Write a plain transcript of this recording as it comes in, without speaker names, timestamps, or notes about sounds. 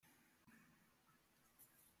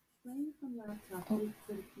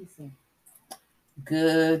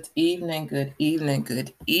Good evening, good evening,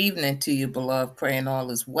 good evening to you, beloved. Praying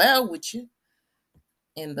all is well with you.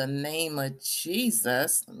 In the name of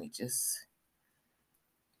Jesus, let me just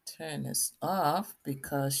turn this off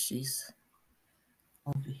because she's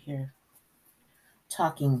over here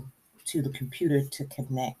talking to the computer to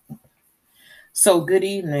connect. So, good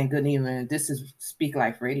evening, good evening. This is Speak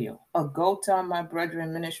Life Radio, a Go Tell My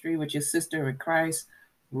Brethren ministry with your sister in Christ,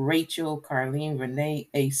 Rachel Carlene Renee,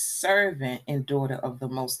 a servant and daughter of the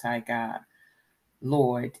Most High God,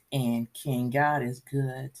 Lord and King. God is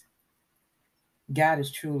good. God is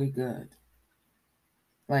truly good.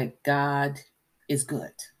 Like God is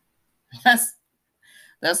good. That's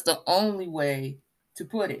that's the only way to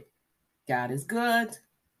put it. God is good.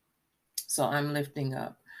 So I'm lifting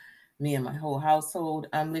up me and my whole household.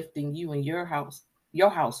 I'm lifting you and your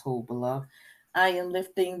household, beloved. I am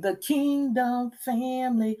lifting the kingdom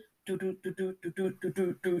family.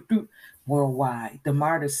 Worldwide, the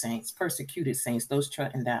martyr saints, persecuted saints, those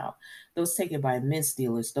trodden down, those taken by men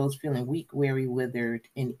stealers, those feeling weak, weary, withered,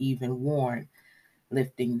 and even worn,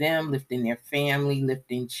 lifting them, lifting their family,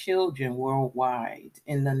 lifting children worldwide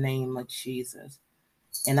in the name of Jesus.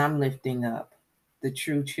 And I'm lifting up the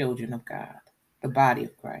true children of God, the body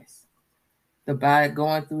of Christ. The body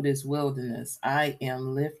going through this wilderness, I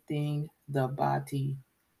am lifting the body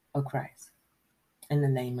of Christ in the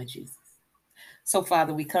name of Jesus. So,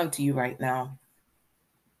 Father, we come to you right now.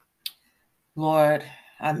 Lord,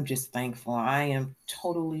 I'm just thankful. I am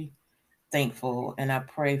totally thankful, and I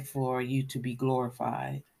pray for you to be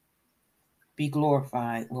glorified. Be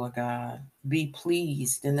glorified, Lord God. Be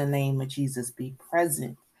pleased in the name of Jesus. Be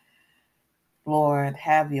present. Lord,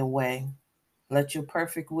 have your way. Let your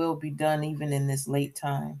perfect will be done even in this late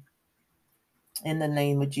time. In the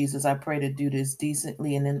name of Jesus, I pray to do this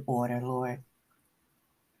decently and in order, Lord.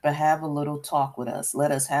 But have a little talk with us. Let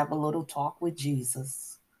us have a little talk with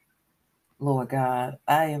Jesus. Lord God,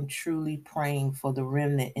 I am truly praying for the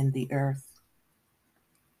remnant in the earth,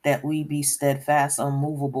 that we be steadfast,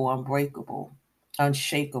 unmovable, unbreakable,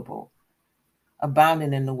 unshakable,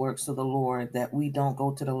 abounding in the works of the Lord, that we don't go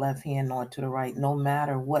to the left hand nor to the right, no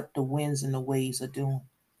matter what the winds and the waves are doing,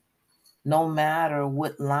 no matter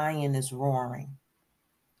what lion is roaring,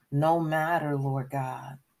 no matter, Lord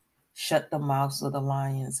God, shut the mouths of the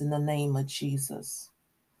lions in the name of Jesus.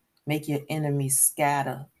 Make your enemies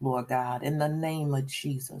scatter, Lord God, in the name of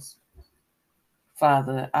Jesus.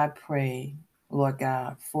 Father, I pray, Lord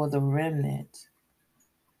God, for the remnant.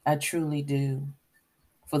 I truly do.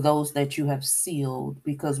 For those that you have sealed,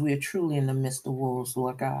 because we are truly in the midst of wolves,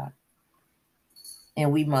 Lord God.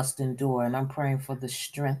 And we must endure. And I'm praying for the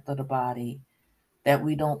strength of the body, that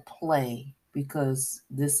we don't play, because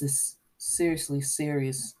this is seriously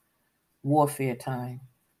serious warfare time.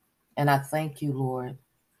 And I thank you, Lord.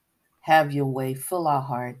 Have your way. Fill our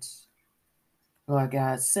hearts. Lord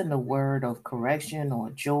God, send a word of correction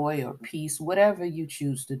or joy or peace, whatever you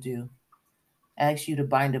choose to do. Ask you to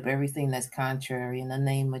bind up everything that's contrary in the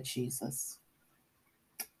name of Jesus.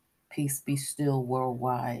 Peace be still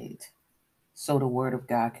worldwide, so the word of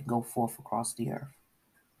God can go forth across the earth.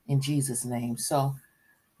 In Jesus' name. So,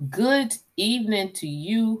 good evening to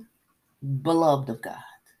you, beloved of God.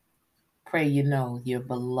 Pray you know you're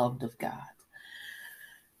beloved of God.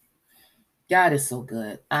 God is so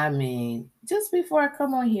good. I mean, just before I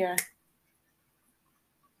come on here,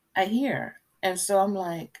 I hear. And so I'm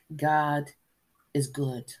like, God is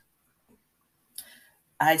good.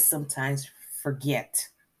 I sometimes forget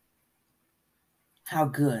how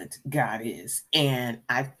good God is. And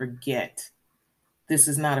I forget this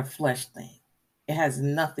is not a flesh thing. It has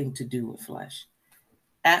nothing to do with flesh.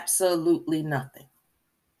 Absolutely nothing.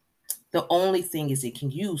 The only thing is it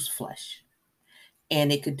can use flesh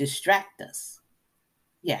and it could distract us.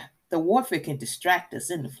 Yeah, the warfare can distract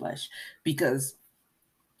us in the flesh because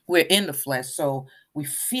we're in the flesh. So we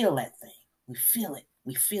feel that thing. We feel it.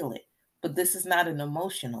 We feel it. But this is not an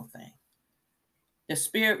emotional thing. The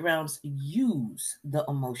spirit realms use the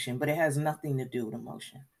emotion, but it has nothing to do with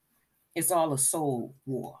emotion. It's all a soul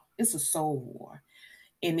war. It's a soul war.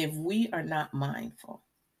 And if we are not mindful,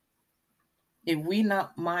 if we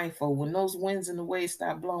not mindful, when those winds and the waves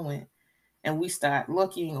start blowing and we start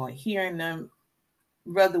looking or hearing them,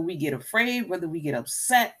 whether we get afraid, whether we get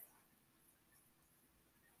upset,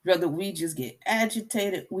 whether we just get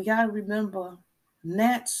agitated, we got to remember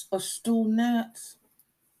gnats are still gnats.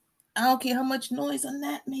 I don't care how much noise a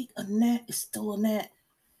gnat make, a gnat is still a gnat.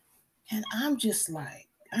 And I'm just like,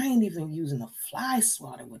 I ain't even using a fly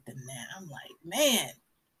swatter with the gnat. I'm like, man,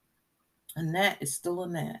 a gnat is still a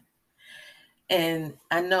gnat. And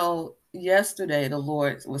I know yesterday the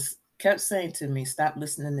Lord kept saying to me, stop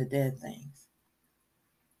listening to dead things.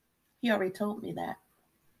 He already told me that.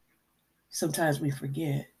 Sometimes we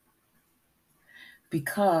forget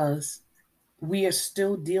because we are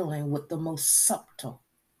still dealing with the most subtle.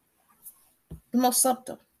 The most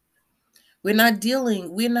subtle. We're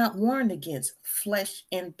not warned against flesh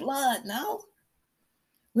and blood. No.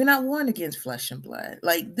 We're not warned against flesh and blood.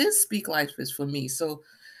 Like this Speak Life is for me. So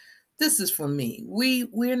this is for me.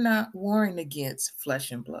 We're not warring against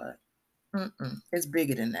flesh and blood. It's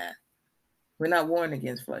bigger than that. We're not warring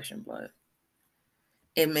against flesh and blood.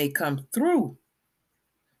 It may come through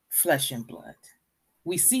flesh and blood.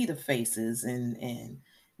 We see the faces and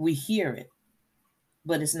we hear it,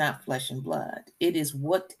 but it's not flesh and blood. It is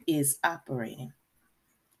what is operating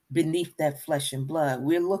beneath that flesh and blood.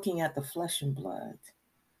 We're looking at the flesh and blood.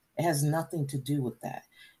 It has nothing to do with that.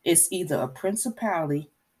 It's either a principality,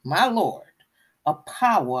 my Lord, a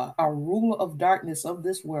power, a ruler of darkness of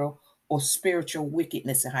this world, or spiritual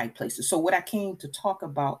wickedness in high places. So what I came to talk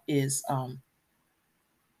about is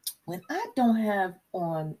when I don't have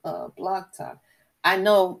on Blog Talk, I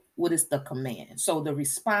know what is the command. So the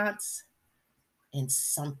response and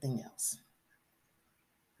something else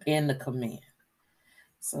in the command.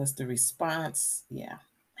 So it's the response. Yeah.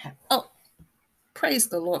 Oh, praise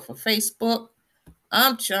the Lord for Facebook.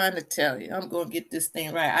 I'm trying to tell you, I'm going to get this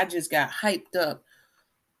thing right. I just got hyped up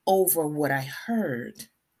over what I heard.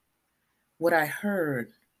 What I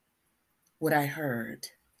heard. What I heard.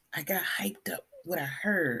 I got hyped up what I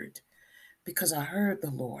heard because I heard the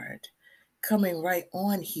Lord coming right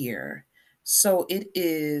on here. So it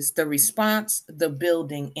is the response, the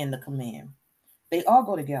building, and the command. They all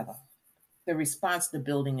go together. The response, the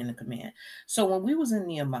building, and the command. So when we was in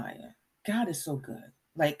Nehemiah, God is so good.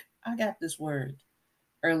 Like I got this word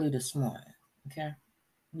early this morning. Okay.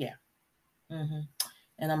 Yeah. And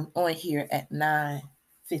I'm on here at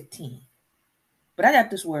 9:15. But I got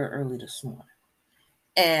this word early this morning.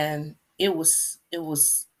 And it was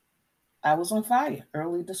I was on fire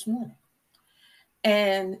early this morning.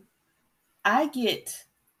 And I get,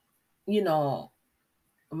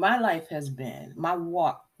 my life has been, my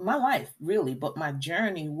walk, my life really, but my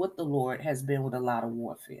journey with the Lord has been with a lot of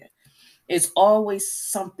warfare. It's always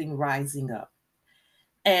something rising up.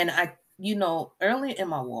 And early in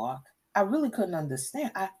my walk, I really couldn't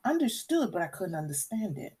understand. I understood, but I couldn't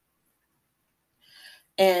understand it.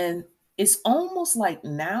 And it's almost like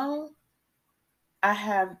now I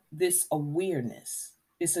have this awareness.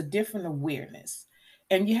 It's a different awareness.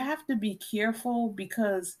 And you have to be careful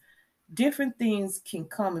because different things can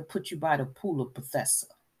come and put you by the pool of Bethesda.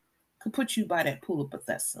 Could put you by that pool of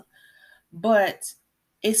Bethesda. But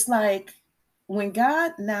it's like when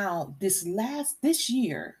God now, this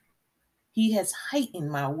year, He has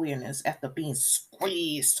heightened my awareness after being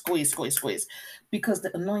squeezed, because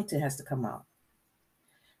the anointing has to come out.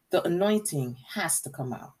 The anointing has to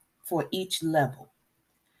come out for each level.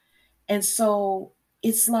 And so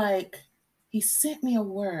it's like He sent me a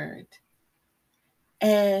word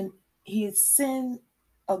and He sent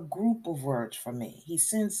a group of words for me. He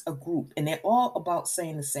sends a group and they're all about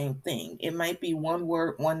saying the same thing. It might be one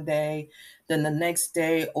word one day, then the next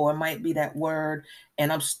day, or it might be that word.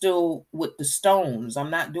 And I'm still with the stones.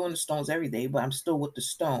 I'm not doing the stones every day, but I'm still with the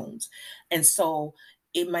stones. And so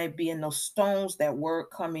it might be in those stones, that word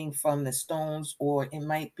coming from the stones, or it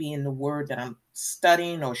might be in the word that I'm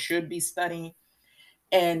studying or should be studying.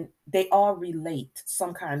 And they all relate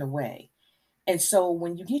some kind of way. And so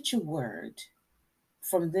when you get your word,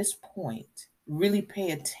 from this point, really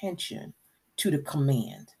pay attention to the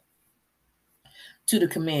command. To the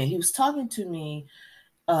command. He was talking to me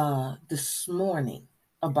this morning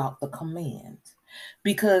about the command.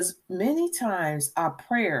 Because many times our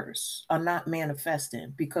prayers are not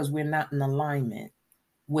manifesting because we're not in alignment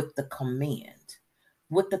with the command.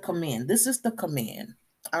 With the command. This is the command.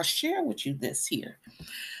 I'll share with you this here.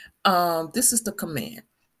 This is the command.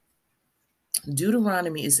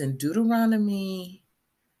 Deuteronomy is in Deuteronomy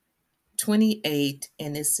 28,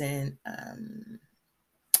 and it's in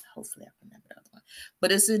hopefully I remember that one,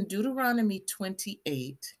 but it's in Deuteronomy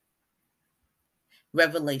 28,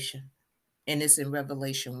 Revelation, and it's in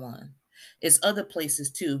Revelation 1. It's other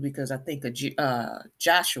places too, because I think of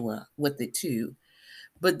Joshua with it too.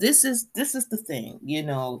 But this is the thing,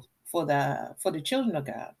 for the children of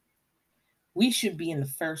God, we should be in the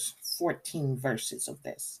first 14 verses of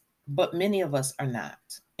this, but many of us are not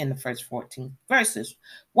in the first 14 verses.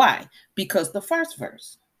 Why? Because the first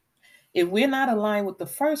verse, if we're not aligned with the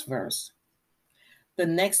first verse, the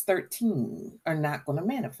next 13 are not going to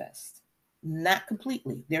manifest. Not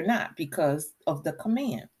completely. They're not, because of the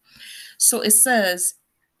command. So it says,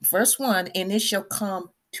 Verse 1, and it shall come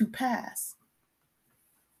to pass.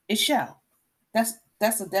 It shall. That's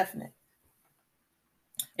a definite.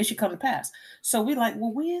 It should come to pass. So we're like,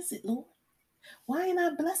 well, where is it, Lord? Why ain't I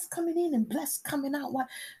blessed coming in and blessed coming out? Why?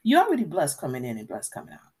 You're already blessed coming in and blessed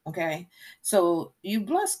coming out. Okay. So you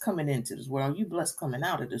blessed coming into this world. You blessed coming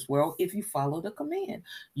out of this world if you follow the command.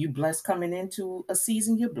 You blessed coming into a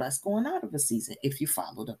season. You're blessed going out of a season if you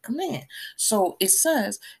follow the command. So it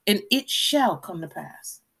says, and it shall come to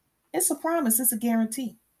pass. It's a promise. It's a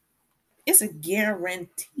guarantee. It's a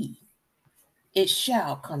guarantee. It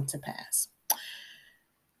shall come to pass.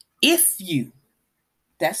 If you,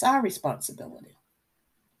 that's our responsibility.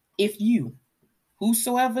 If you,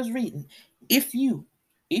 whosoever's reading, if you,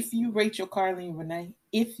 Rachel, Carlene, Renee,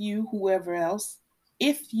 if you, whoever else,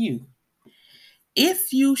 if you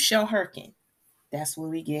shall hearken, that's where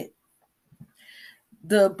we get.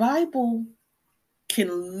 The Bible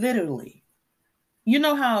can literally, you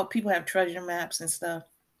know how people have treasure maps and stuff?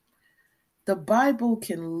 The Bible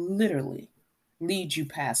can literally lead you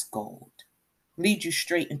past gold, lead you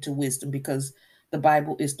straight into wisdom, because the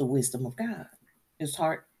Bible is the wisdom of God. His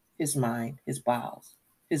heart, his mind, his bowels,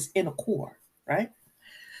 his inner core, right?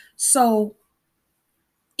 So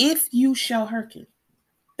if you shall hearken,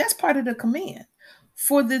 that's part of the command.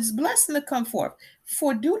 For this blessing to come forth,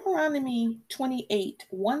 for Deuteronomy 28,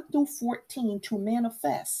 1 through 14 to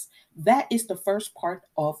manifest, that is the first part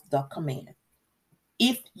of the command.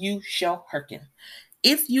 If you shall hearken.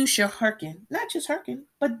 If you shall hearken, not just hearken,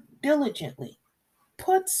 but diligently.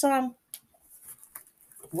 Put some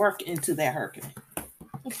work into that hearkening.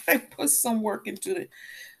 Okay, put some work into it.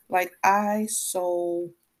 Like, I so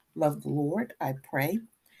love the Lord, I pray.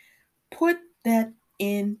 Put that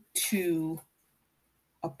into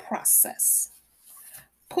a process.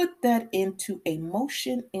 Put that into a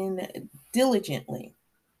motion in diligently,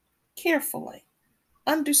 carefully,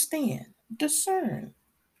 understand, discern,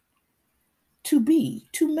 to be,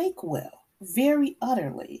 to make well, very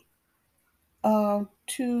utterly,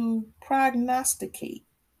 to prognosticate,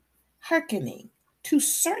 hearkening, to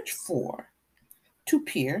search for, to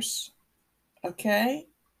pierce, okay,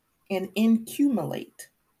 and accumulate.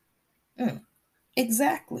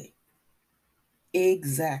 Exactly.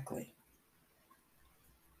 Exactly.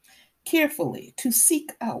 Carefully, to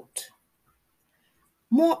seek out,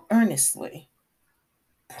 more earnestly,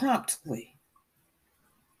 promptly,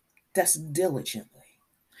 that's diligently.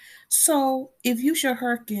 So if you shall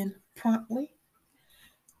hearken promptly,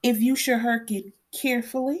 if you should hearken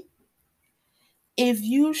carefully, if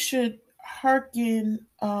you should hearken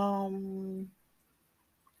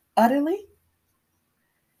utterly,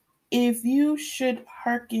 if you should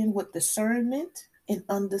hearken with discernment and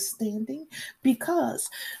understanding, because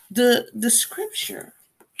the scripture,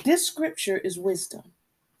 this scripture is wisdom.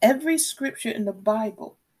 Every scripture in the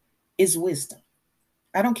Bible is wisdom.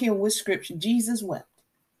 I don't care what scripture. Jesus wept.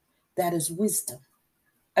 That is wisdom.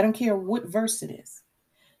 I don't care what verse it is.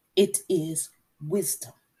 It is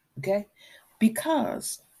wisdom. Okay?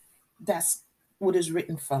 Because that's what is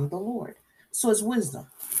written from the Lord. So it's wisdom.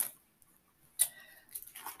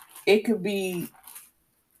 It could be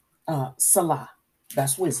Salah.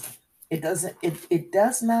 That's wisdom. It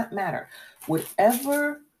does not matter.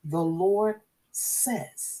 Whatever the Lord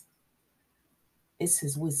says, it's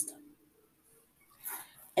his wisdom.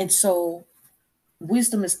 And so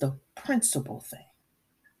wisdom is the principal thing.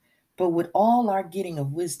 But with all our getting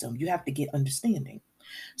of wisdom, you have to get understanding.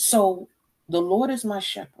 So the Lord is my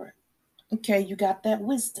shepherd. Okay, you got that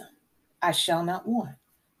wisdom. I shall not want.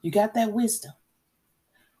 You got that wisdom.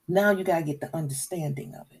 Now you got to get the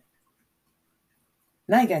understanding of it.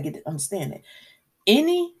 Now you got to get the understanding.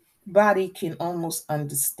 Anybody can almost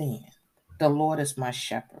understand the Lord is my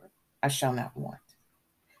shepherd. I shall not want.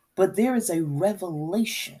 But there is a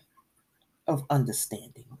revelation of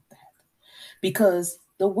understanding with that. Because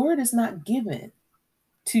the word is not given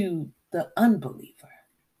to the unbeliever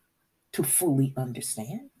to fully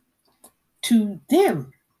understand. To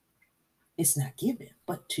them, it's not given,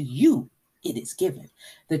 but to you, it is given.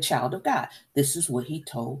 The child of God. This is what he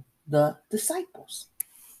told the disciples.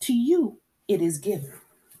 To you, it is given.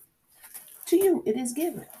 To you, it is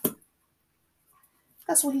given.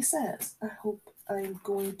 That's what he says. I hope I'm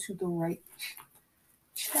going to the right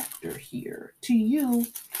chapter here. To you,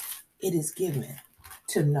 it is given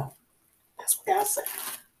to know. That's what God said.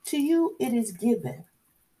 To you, it is given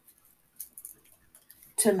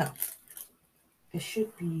to know. It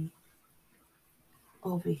should be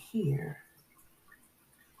over here.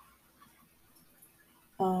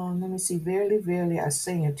 Let me see. Verily, verily, I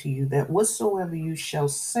say unto you that whatsoever you shall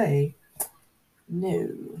say, no,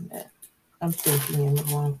 I'm thinking in the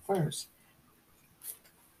wrong verse.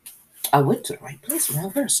 I went to the right place,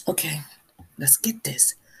 wrong verse. Okay, let's get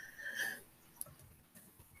this.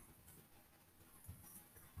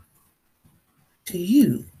 To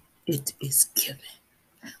you, it is given.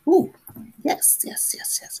 Ooh, yes, yes,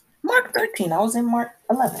 yes, yes. Mark 13. I was in Mark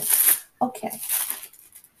 11. Okay,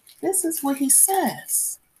 this is what he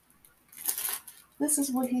says. This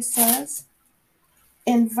is what he says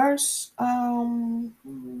in verse eh,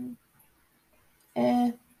 mm,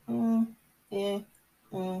 eh,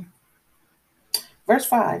 mm. Verse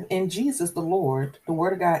 5. And Jesus the Lord, the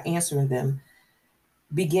word of God answering them,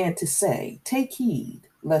 began to say, take heed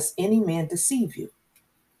lest any man deceive you.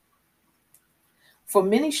 For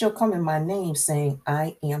many shall come in my name, saying,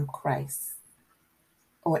 I am Christ,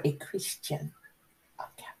 or a Christian,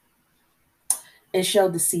 and shall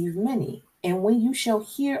deceive many. And when you shall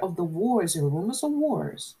hear of the wars and rumors of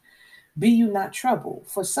wars, be you not troubled,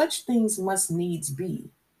 for such things must needs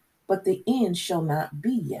be, but the end shall not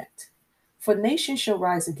be yet. For nation shall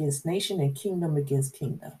rise against nation, and kingdom against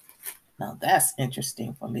kingdom. Now that's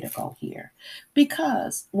interesting for me to go here.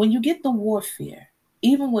 Because when you get the warfare,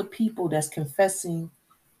 even with people that's confessing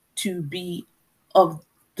to be of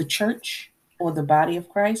the church or the body of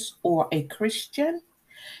Christ or a Christian,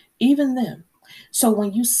 even them. So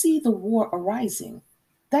when you see the war arising,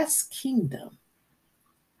 that's kingdom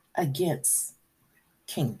against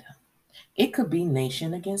kingdom. It could be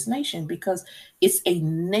nation against nation because it's a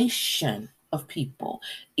nation of people.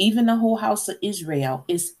 Even the whole house of Israel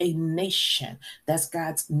is a nation. That's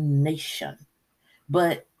God's nation.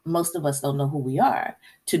 But most of us don't know who we are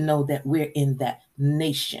to know that we're in that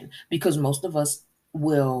nation because most of us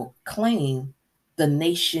will claim the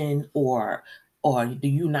nation or the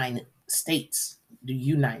United States, the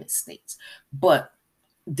United States. But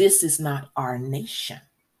this is not our nation.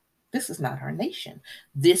 This is not our nation.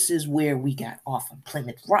 This is where we got off of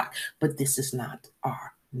Plymouth Rock, but this is not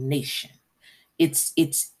our nation. It's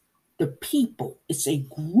the people. It's a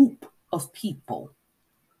group of people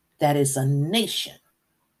that is a nation.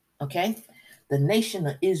 Okay? The nation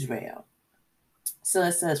of Israel. So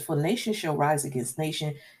it says, for nation shall rise against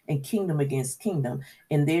nation and kingdom against kingdom,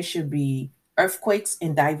 and there should be earthquakes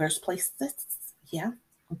in diverse places. Yeah.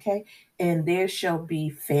 Okay. And there shall be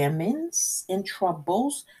famines and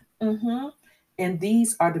troubles. Mm-hmm. And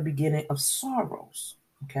these are the beginning of sorrows.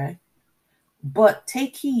 Okay. But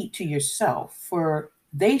take heed to yourself, for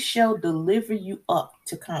they shall deliver you up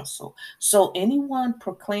to council. So anyone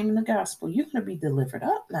proclaiming the gospel, you're going to be delivered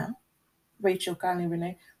up now. Rachel, Connie,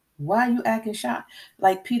 Renee, why are you acting shy?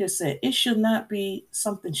 Like Peter said, it should not be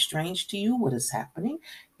something strange to you what is happening.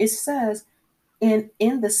 It says in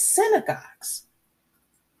the synagogues,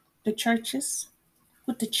 the churches,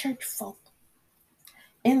 with the church folk,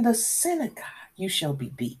 in the synagogue, you shall be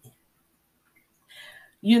beaten.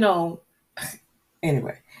 You know,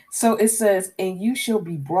 anyway, so it says, and you shall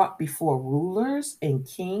be brought before rulers and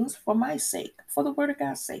kings for my sake, for the word of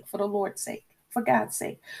God's sake, for the Lord's sake, for God's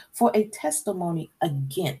sake, for a testimony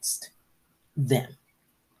against them.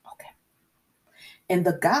 Okay. And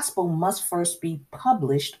the gospel must first be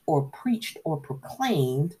published or preached or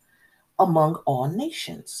proclaimed among all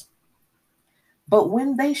nations. But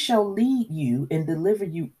when they shall lead you and deliver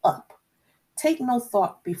you up, take no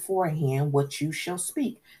thought beforehand what you shall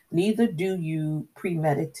speak, neither do you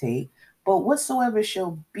premeditate, but whatsoever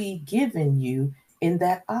shall be given you in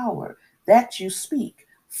that hour, that you speak.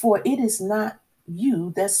 For it is not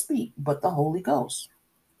you that speak, but the Holy Ghost.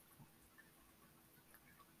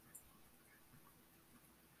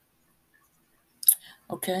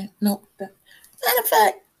 Okay, no, matter of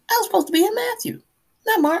fact, I was supposed to be in Matthew,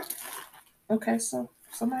 not Mark. Okay, so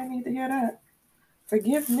somebody need to hear that.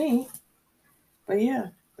 Forgive me, but yeah,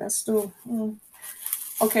 that's still.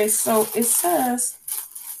 Okay, so it says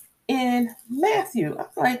in Matthew, I'm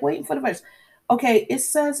like waiting for the verse. Okay, it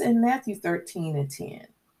says in Matthew 13 and 10.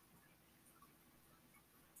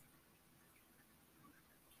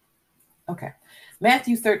 Okay,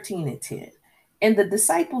 Matthew 13 and 10. And the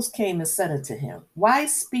disciples came and said unto him, why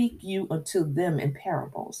speak you unto them in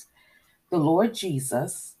parables? The Lord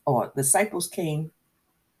Jesus, or disciples came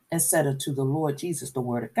and said unto the Lord Jesus, the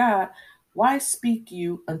word of God, why speak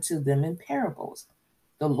you unto them in parables?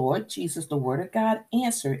 The Lord Jesus, the word of God,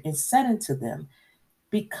 answered and said unto them,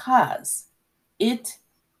 because it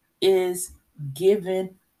is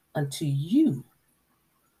given unto you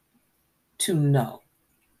to know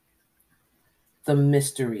the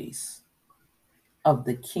mysteries of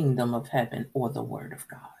the kingdom of heaven or the word of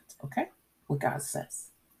God. Okay? What God says.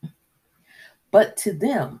 But to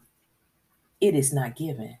them, it is not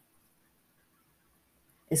given.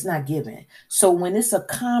 It's not given. So when it's a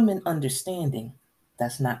common understanding,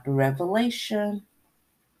 that's not the revelation.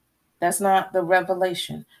 That's not the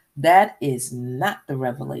revelation. That is not the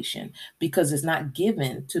revelation because it's not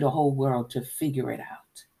given to the whole world to figure it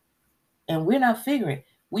out. And we're not figuring.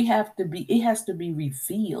 We have to be, it has to be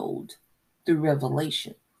revealed through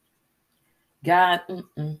revelation. God,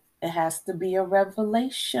 it has to be a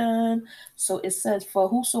revelation. So it says, for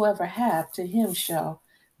whosoever hath, to him shall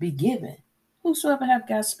be given. Whosoever have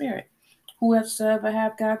God's spirit, whosoever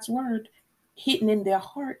have God's word hidden in their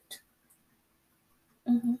heart.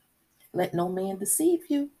 Mhm. Let no man deceive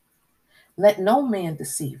you. Let no man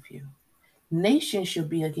deceive you. Nation shall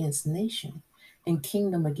be against nation, and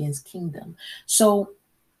kingdom against kingdom. So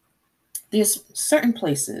there's certain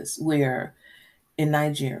places where in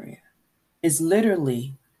Nigeria is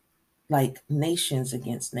literally like nations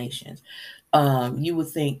against nations. You would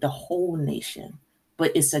think the whole nation,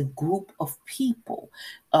 but it's a group of people.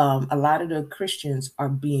 A lot of the Christians are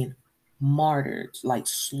being martyred, like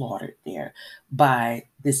slaughtered there by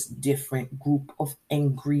this different group of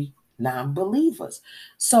angry non believers.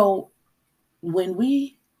 So when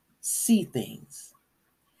we see things,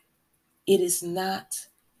 it is not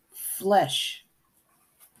flesh.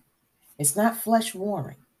 It's not flesh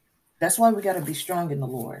warring. That's why we got to be strong in the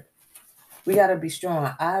Lord. We got to be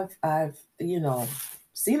strong. I've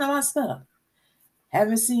seen a lot of stuff.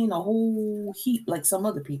 Haven't seen a whole heap like some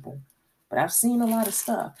other people, but I've seen a lot of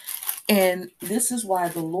stuff. And this is why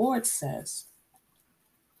the Lord says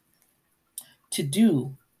to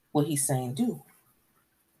do what he's saying do.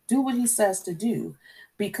 Do what he says to do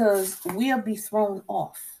because we'll be thrown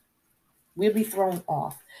off. We'll be thrown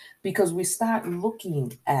off because we start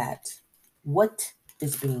looking at what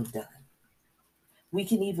is being done. We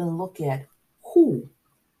can even look at who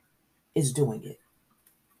is doing it.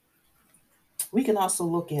 We can also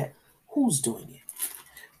look at who's doing it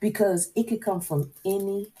because it could come from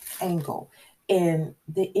any angle. And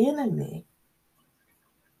the enemy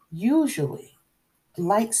usually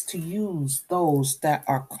likes to use those that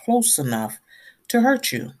are close enough to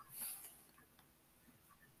hurt you.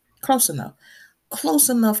 Close enough. Close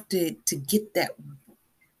enough to get that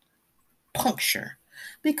puncture.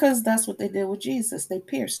 Because that's what they did with Jesus. They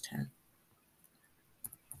pierced him.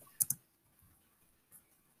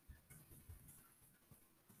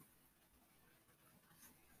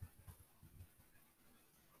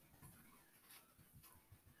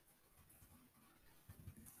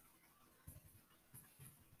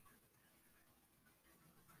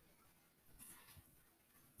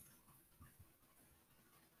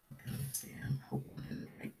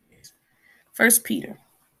 First Peter.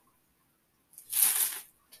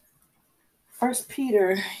 First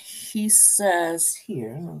Peter, he says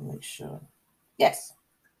here, let me make sure. Yes.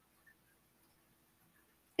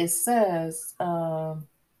 It says,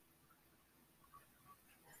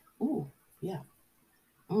 ooh, yeah.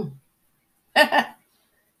 Mm.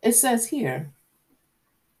 It says here,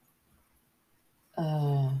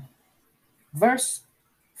 uh, verse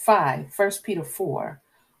 5, 1 Peter 4,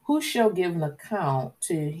 who shall give an account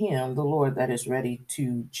to him, the Lord that is ready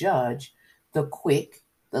to judge the quick,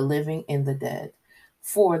 the living, and the dead?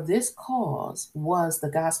 For this cause was the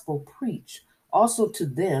gospel preached also to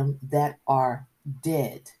them that are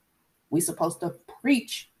dead. We're supposed to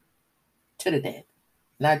preach to the dead,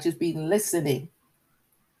 not just be listening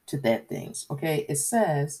to dead things. Okay, it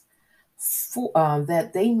says,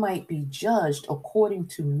 that they might be judged according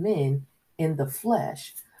to men in the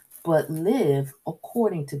flesh, but live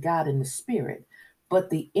according to God in the spirit.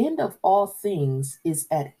 But the end of all things is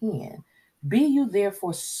at hand. Be you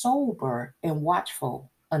therefore sober and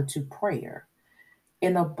watchful unto prayer.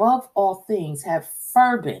 And above all things, have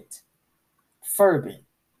fervent,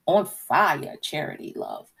 on fire, charity,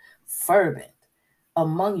 love, fervent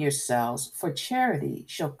among yourselves, for charity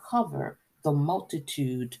shall cover the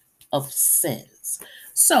multitude of sins.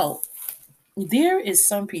 So there is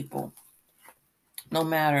some people, no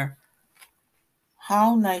matter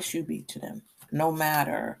how nice you be to them, no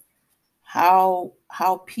matter how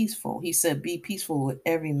peaceful, he said, be peaceful with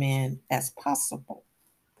every man as possible,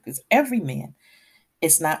 because every man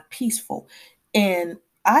is not peaceful. And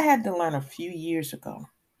I had to learn a few years ago,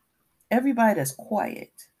 everybody that's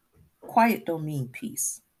quiet don't mean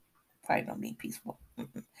peace. Quiet don't mean peaceful.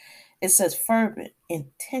 It says fervent,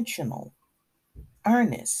 intentional,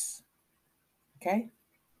 earnest. Okay,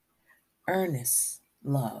 earnest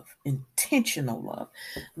love, intentional love.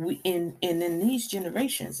 We in these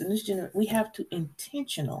generations, we have to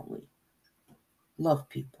intentionally love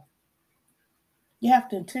people. You have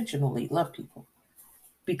to intentionally love people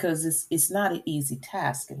because it's not an easy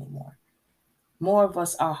task anymore. More of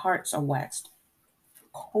us, our hearts are waxed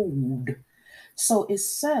cold. So it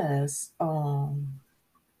says,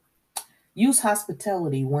 Use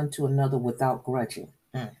hospitality one to another without grudging.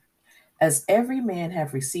 As every man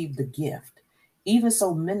have received the gift, even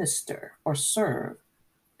so minister or serve.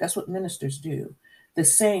 That's what ministers do. The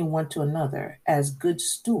same one to another as good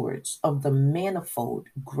stewards of the manifold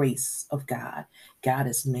grace of God. God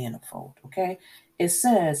is manifold, okay? It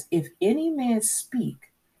says, if any man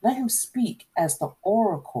speak, let him speak as the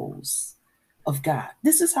oracles of God.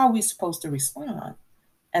 This is how we're supposed to respond,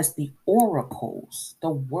 as the oracles, the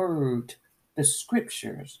word, the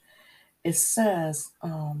scriptures. It says,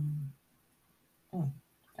 I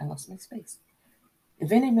lost my space.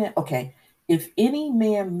 If any man, okay, if any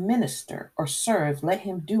man minister or serve, let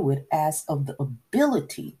him do it as of the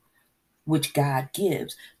ability which God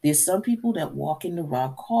gives. There's some people that walk in the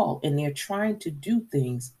wrong call and they're trying to do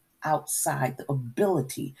things outside the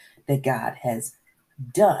ability that God has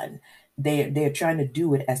done. They're trying to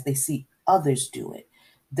do it as they see others do it.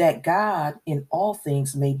 That God in all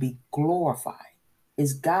things may be glorified.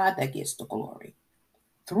 Is God that gets the glory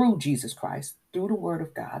through Jesus Christ, through the word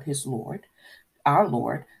of God, his Lord, our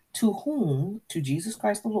Lord, to whom, to Jesus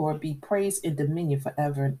Christ the Lord, be praise and dominion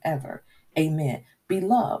forever and ever. Amen.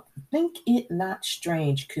 Beloved, think it not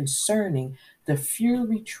strange concerning the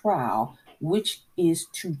fiery trial which is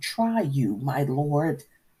to try you, my Lord,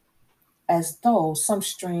 as though some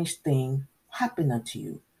strange thing happened unto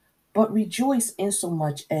you. But rejoice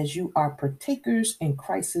insomuch as you are partakers in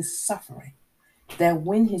Christ's suffering, that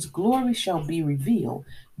when his glory shall be revealed,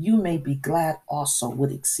 you may be glad also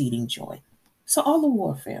with exceeding joy. So all the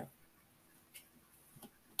warfare,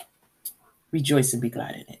 rejoice and be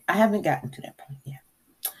glad in it. I haven't gotten to that point yet.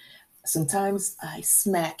 Sometimes I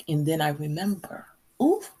smack and then I remember,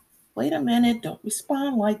 oof, wait a minute, don't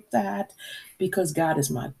respond like that, because God is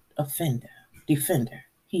my defender.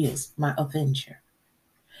 He is my avenger.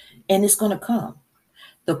 And it's going to come.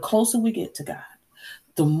 The closer we get to God,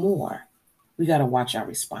 the more we got to watch our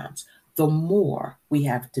response. The more we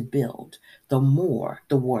have to build, the more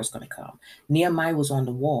the war is going to come. Nehemiah was on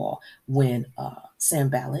the wall when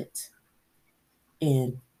Sanballat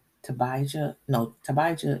and Tobiah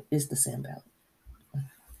is the Sanballat.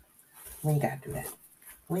 We ain't got to do that.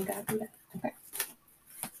 We ain't got to do that. Okay.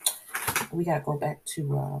 We got to go back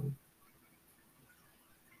to,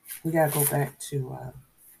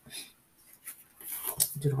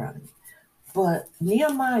 Deuteronomy. But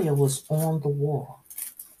Nehemiah was on the wall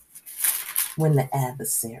when the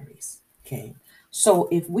adversaries came. So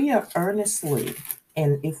if we are earnestly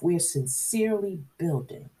and if we're sincerely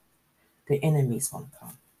building, the enemy's going to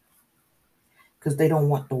come because they don't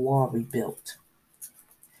want the wall rebuilt.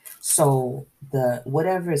 So the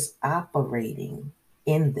whatever is operating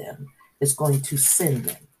in them is going to send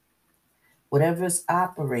them. Whatever is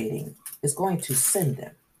operating is going to send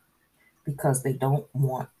them because they don't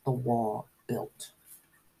want the wall built.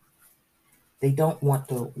 They don't want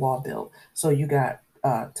the wall built. So you got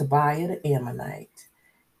Tobiah the Ammonite,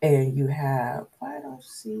 and you have, I don't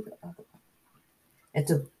see the other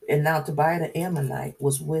one. And now Tobiah the Ammonite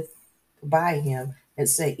was by him and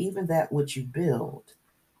say, even that which you build,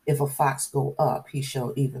 if a fox go up, he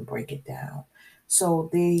shall even break it down.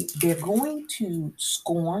 So they're going to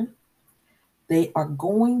scorn. They are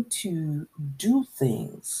going to do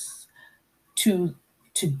things to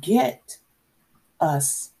get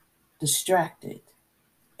us distracted.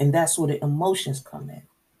 And that's where the emotions come in.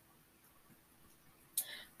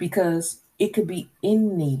 Because it could be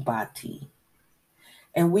anybody.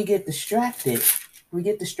 And we get distracted. We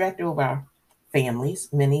get distracted over our families.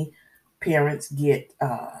 Many parents get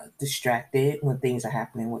distracted when things are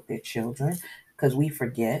happening with their children because we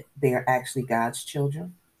forget they are actually God's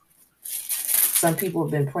children. Some people have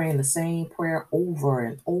been praying the same prayer over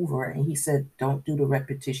and over, and he said, don't do the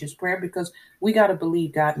repetitious prayer because we got to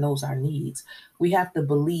believe God knows our needs. We have to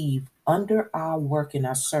believe under our work and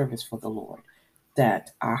our service for the Lord that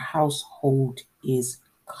our household is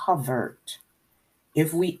covered.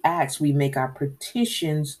 If we ask, we make our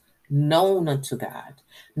petitions known unto God.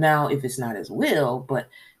 Now, if it's not his will, but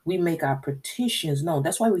we make our petitions known.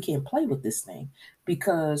 That's why we can't play with this thing,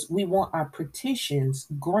 because we want our petitions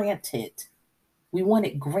granted. We want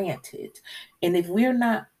it granted. And if we're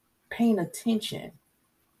not paying attention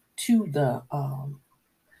to the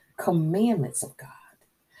commandments of God,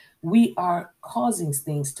 we are causing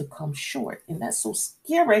things to come short. And that's so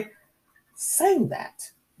scary saying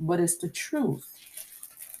that, but it's the truth.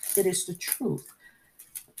 It is the truth.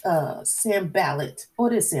 Sanballat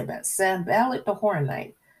the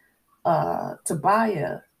Horonite,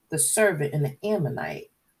 Tobiah the servant and the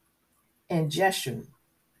Ammonite, and Geshem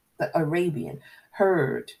the Arabian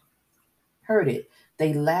heard it.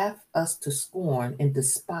 They laughed us to scorn and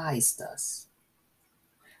despised us.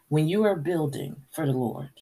 When you are building for the Lord,